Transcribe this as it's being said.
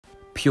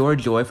pure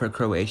joy for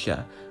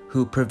Croatia,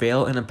 who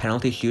prevail in a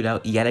penalty shootout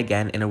yet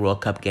again in a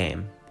World Cup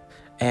game.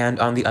 And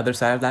on the other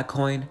side of that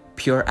coin,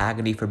 pure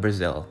agony for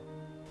Brazil.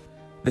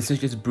 This is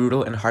just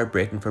brutal and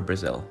heartbreaking for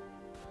Brazil.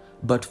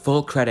 But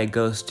full credit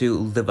goes to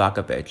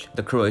Livakovic,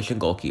 the Croatian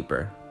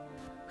goalkeeper,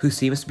 who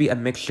seems to be a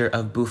mixture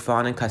of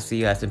Buffon and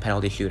Casillas in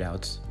penalty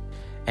shootouts.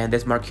 And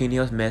this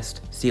Marquinhos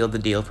missed sealed the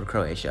deal for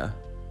Croatia.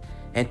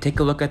 And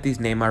take a look at these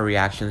Neymar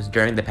reactions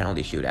during the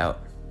penalty shootout.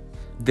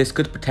 This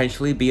could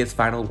potentially be his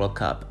final World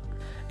Cup.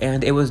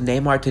 And it was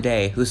Neymar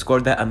today who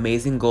scored that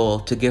amazing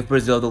goal to give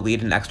Brazil the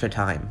lead in extra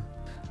time.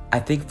 I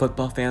think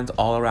football fans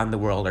all around the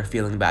world are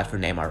feeling bad for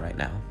Neymar right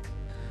now.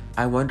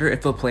 I wonder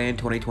if he'll play in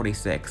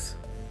 2026.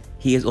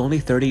 He is only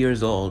 30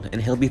 years old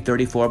and he'll be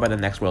 34 by the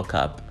next World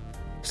Cup.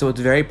 So it's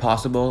very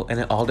possible and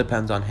it all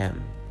depends on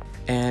him.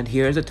 And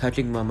here's a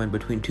touching moment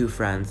between two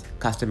friends,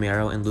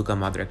 Casemiro and Luka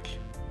Modric.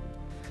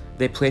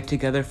 They played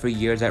together for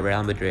years at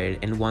Real Madrid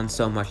and won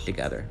so much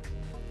together.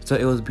 So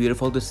it was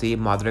beautiful to see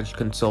Modric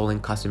consoling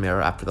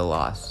Casemiro after the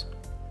loss.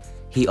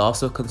 He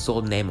also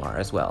consoled Neymar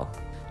as well.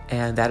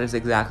 And that is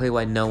exactly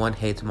why no one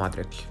hates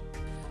Modric.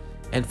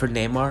 And for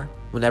Neymar,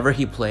 whenever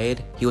he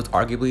played, he was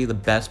arguably the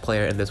best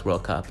player in this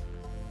World Cup.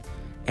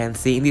 And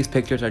seeing these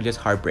pictures are just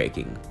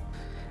heartbreaking.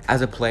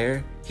 As a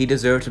player, he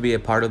deserved to be a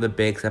part of the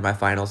big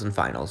semifinals and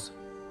finals.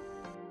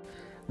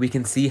 We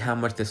can see how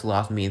much this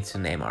loss means to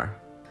Neymar.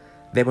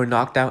 They were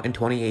knocked out in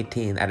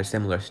 2018 at a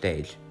similar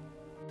stage.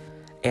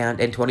 And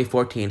in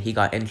 2014, he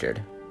got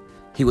injured.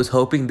 He was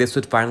hoping this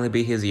would finally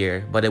be his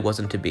year, but it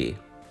wasn't to be.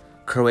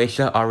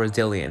 Croatia are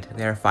resilient,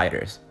 they are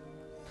fighters.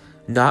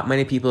 Not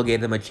many people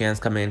gave them a chance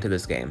coming into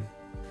this game.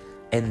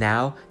 And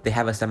now, they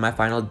have a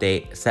semifinal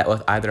date set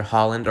with either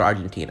Holland or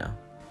Argentina.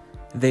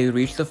 They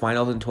reached the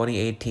finals in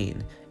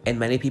 2018, and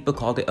many people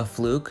called it a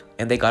fluke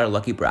and they got a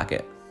lucky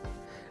bracket.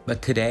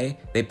 But today,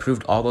 they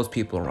proved all those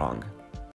people wrong.